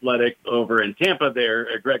the Athletic over in Tampa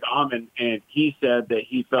there, Greg Auman, and he said that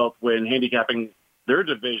he felt when handicapping their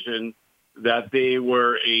division that they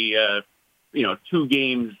were 2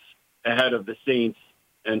 games ahead of the Saints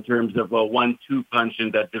in terms of a 1-2 punch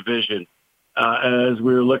in that division. As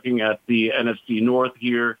we're looking at the NFC North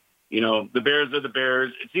here, the Bears are the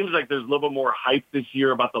Bears. It seems like there's a little bit more hype this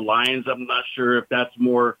year about the Lions. I'm not sure if that's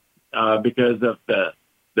more because of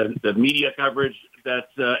the media coverage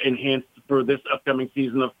that's enhanced for this upcoming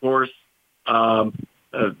season, of course.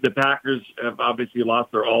 The Packers have obviously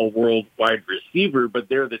lost their all-world wide receiver, but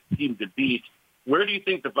they're the team to beat. Where do you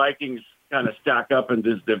think the Vikings kind of stack up in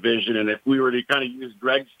this division? And if we were to kind of use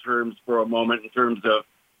Greg's terms for a moment in terms of,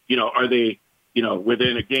 are they,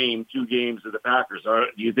 within a game, 2 games of the Packers? Do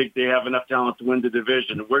you think they have enough talent to win the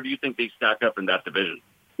division? Where do you think they stack up in that division?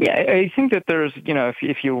 Yeah, I think that there's,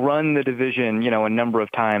 if you run the division, a number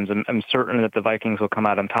of times, I'm certain that the Vikings will come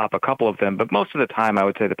out on top, a couple of them. But most of the time, I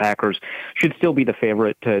would say the Packers should still be the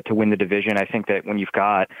favorite to win the division. I think that when you've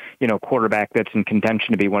got, a quarterback that's in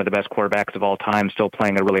contention to be one of the best quarterbacks of all time, still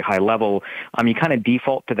playing at a really high level, you kind of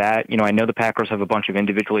default to that. I know the Packers have a bunch of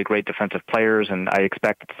individually great defensive players, and I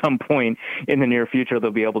expect at some point in the near future they'll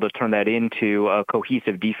be able to turn that into a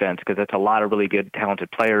cohesive defense because that's a lot of really good, talented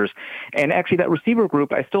players. And actually, that receiver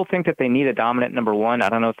group, I still think that they need a dominant number 1. I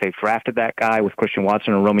don't know if they've drafted that guy with Christian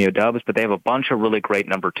Watson or Romeo Doubs, but they have a bunch of really great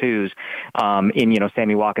number 2s in,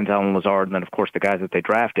 Sammy Watkins, Allen Lazard, and then, of course, the guys that they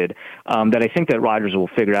drafted that I think that Rodgers will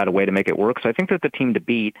figure out a way to make it work. So I think that the team to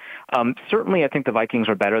beat, certainly I think the Vikings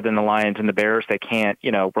are better than the Lions and the Bears. They can't,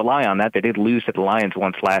 rely on that. They did lose to the Lions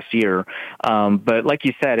once last year. But like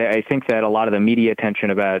you said, I think that a lot of the media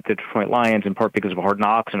attention about the Detroit Lions, in part because of Hard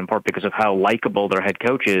Knocks and in part because of how likable their head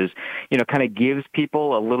coach is, kind of gives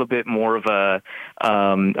people a little bit more of a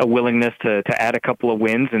willingness to add a couple of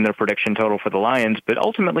wins in their prediction total for the Lions. But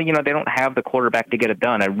ultimately, they don't have the quarterback to get it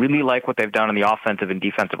done. I really like what they've done on the offensive and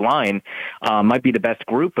defensive line. Might be the best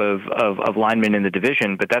group of linemen in the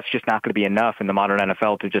division, but that's just not going to be enough in the modern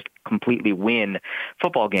NFL to just completely win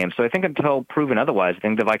football games. So I think until proven otherwise, I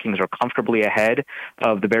think the Vikings are comfortably ahead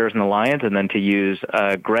of the Bears and the Lions. And then to use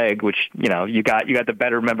Greg, which you got the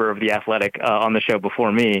better member of the Athletic on the show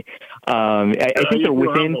before me. I think they're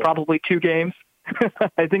within probably 2 games.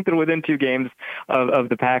 I think they're within 2 games of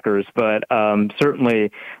the Packers, but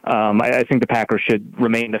certainly I think the Packers should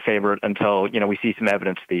remain the favorite until we see some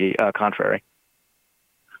evidence to the contrary.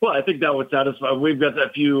 Well, I think that would satisfy. We've got a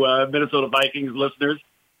few Minnesota Vikings listeners.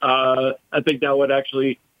 I think that would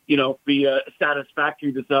actually, be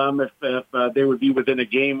satisfactory to some if they would be within a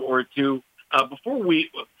game or two. Before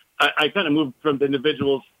I kind of moved from the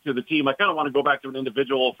individuals to the team. I kind of want to go back to an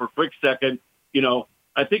individual for a quick second.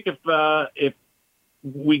 I think if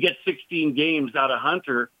we get 16 games out of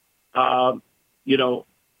Hunter,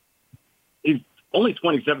 he's only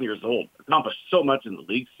 27 years old, accomplished so much in the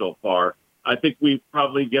league so far. I think we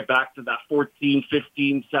probably get back to that 14,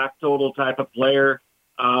 15 sack total type of player.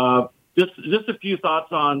 Just a few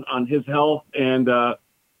thoughts on his health and how.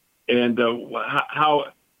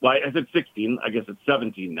 Well, I said 16. I guess it's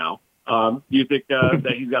 17 now. Do you think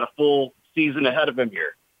that he's got a full season ahead of him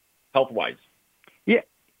here, health-wise?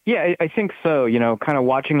 Yeah, I think so. Kind of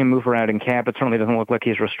watching him move around in camp, it certainly doesn't look like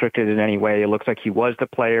he's restricted in any way. It looks like he is the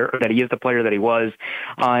player that he was.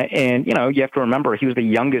 And, you have to remember, he was the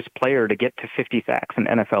youngest player to get to 50 sacks in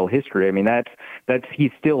NFL history. I mean, he's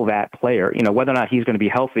still that player. Whether or not he's going to be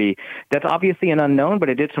healthy, that's obviously an unknown, but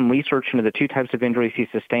I did some research into the 2 types of injuries he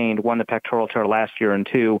sustained, 1, the pectoral tear last year, and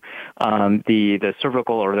 2, the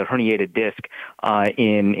cervical or the herniated disc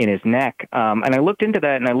in his neck. And I looked into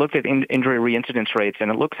that, and I looked at injury reincidence rates, and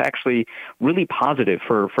it looks actually really positive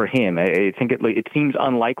for him. I think it seems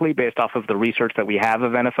unlikely based off of the research that we have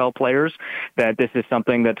of NFL players that this is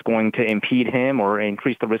something that's going to impede him or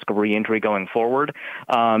increase the risk of re-injury going forward.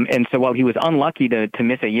 And so while he was unlucky to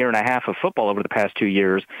miss a year and a half of football over the past 2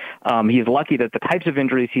 years, he's lucky that the types of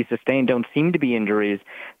injuries he sustained don't seem to be injuries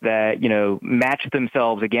that, match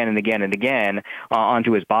themselves again and again and again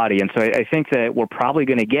onto his body. And so I think that we're probably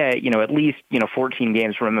going to get, at least, 14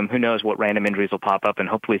 games from him. Who knows what random injuries will pop up, and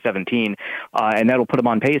hopefully 17, and that'll put him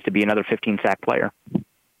on pace to be another 15-sack player.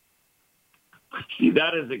 See,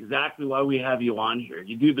 that is exactly why we have you on here.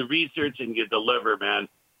 You do the research and you deliver, man.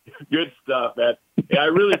 Good stuff, man. I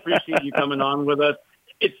really appreciate you coming on with us.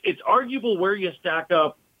 It's arguable where you stack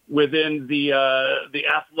up within the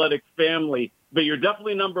Athletic family, but you're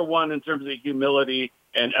definitely number 1 in terms of humility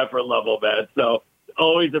and effort level, man. So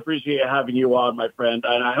always appreciate having you on, my friend,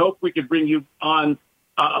 and I hope we could bring you on.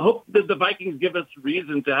 I hope that the Vikings give us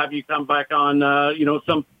reason to have you come back on,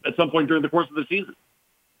 at some point during the course of the season.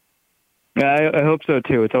 Yeah, I hope so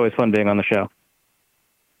too. It's always fun being on the show.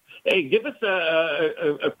 Hey, give us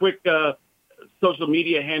a quick social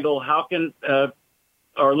media handle. How can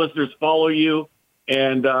our listeners follow you?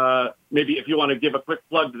 And maybe if you want to give a quick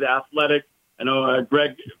plug to the Athletic. I know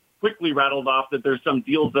Greg quickly rattled off that there's some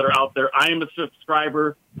deals that are out there. I am a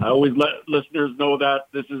subscriber. I always let listeners know that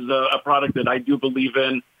this is a product that I do believe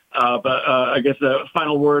in. But I guess a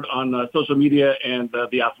final word on social media and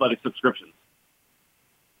the Athletic subscriptions.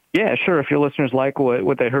 Yeah, sure. If your listeners like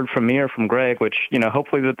what they heard from me or from Greg, which,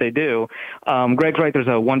 hopefully that they do. Greg's right. There's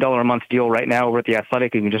a $1 a month deal right now over at The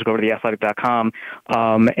Athletic. You can just go over to theathletic.com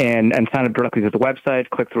and sign up directly to the website,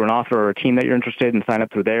 click through an author or a team that you're interested in, sign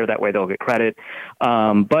up through there. That way they'll get credit.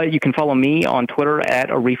 But you can follow me on Twitter at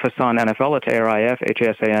Arif Hasan NFL. It's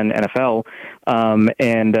ARIFHASAN NFL.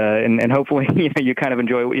 And hopefully, you kind of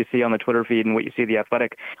enjoy what you see on the Twitter feed and what you see at The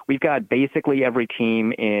Athletic. We've got basically every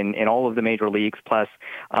team in all of the major leagues, plus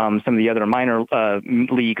some of the other minor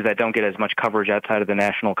leagues that don't get as much coverage outside of the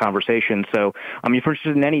national conversation. So if you're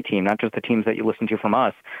interested in any team, not just the teams that you listen to from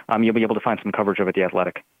us, you'll be able to find some coverage over at The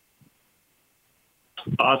Athletic.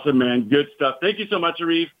 Awesome, man. Good stuff. Thank you so much,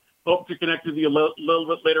 Arif. Hope to connect with you a little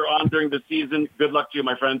bit later on during the season. Good luck to you,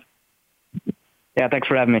 my friend. Yeah, thanks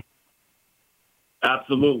for having me.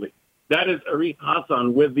 Absolutely. That is Arif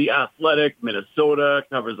Hasan with The Athletic, Minnesota,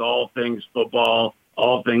 covers all things football,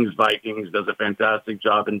 all things Vikings, does a fantastic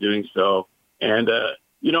job in doing so. And,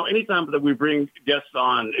 anytime that we bring guests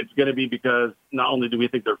on, it's going to be because not only do we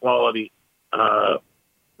think they're quality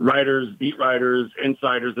writers, beat writers,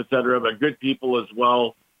 insiders, et cetera, but good people as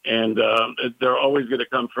well. And they're always going to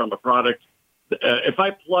come from a product. If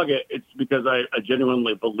I plug it, it's because I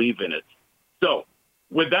genuinely believe in it. So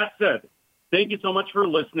with that said, thank you so much for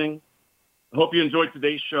listening. I hope you enjoyed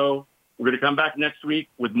today's show. We're going to come back next week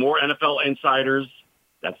with more NFL insiders.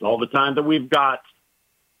 That's all the time that we've got.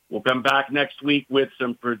 We'll come back next week with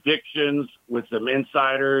some predictions, with some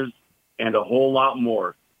insiders, and a whole lot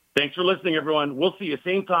more. Thanks for listening, everyone. We'll see you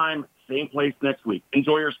same time, same place next week.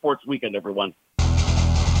 Enjoy your sports weekend, everyone.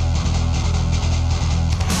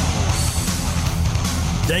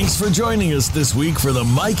 Thanks for joining us this week for the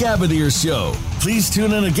Mike Abadir Show. Please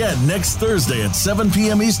tune in again next Thursday at 7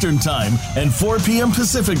 p.m. Eastern Time and 4 p.m.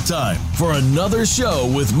 Pacific Time for another show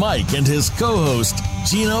with Mike and his co-host,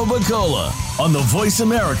 Gino Bacola, on the Voice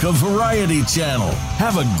America Variety Channel.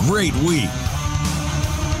 Have a great week.